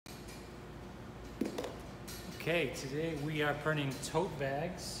Okay, today we are printing tote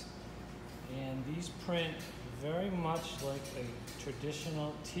bags, and these print very much like a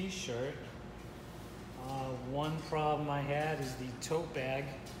traditional t-shirt. One problem I had is the tote bag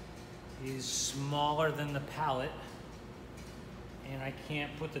is smaller than the pallet, and I can't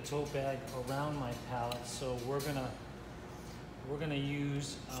put the tote bag around my pallet, so we're gonna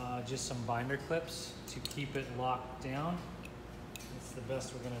use just some binder clips to keep it locked down. That's the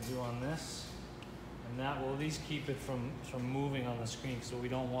best we're gonna do on this. And that will at least keep it from moving on the screen, because what we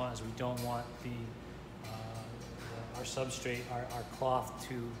don't want is our substrate, our cloth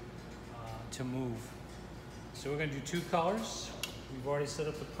to move. So we're gonna do two colors. We've already set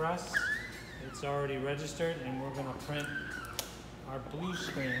up the press. It's already registered, and we're gonna print our blue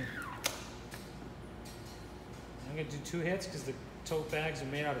screen. I'm gonna do two hits because the tote bags are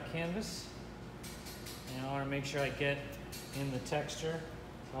made out of canvas. And I wanna make sure I get in the texture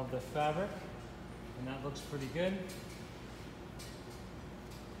of the fabric. And that looks pretty good.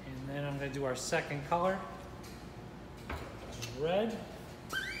 And then I'm going to do our second color, which is red.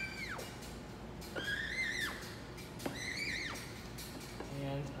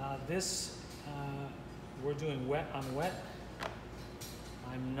 And this, we're doing wet on wet.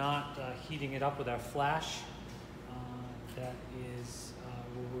 I'm not heating it up with our flash. That is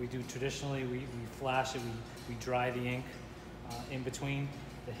what we do traditionally. We flash it, we dry the ink in between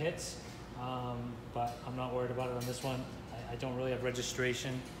the hits. But I'm not worried about it on this one. I don't really have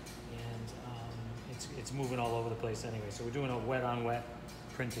registration, and it's moving all over the place anyway. So we're doing a wet on wet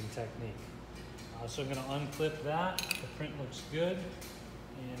printing technique. So I'm gonna unclip that. The print looks good.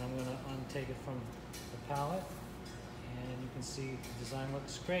 And I'm gonna untake it from the palette. And you can see the design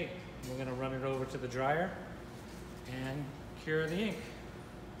looks great. We're gonna run it over to the dryer and cure the ink.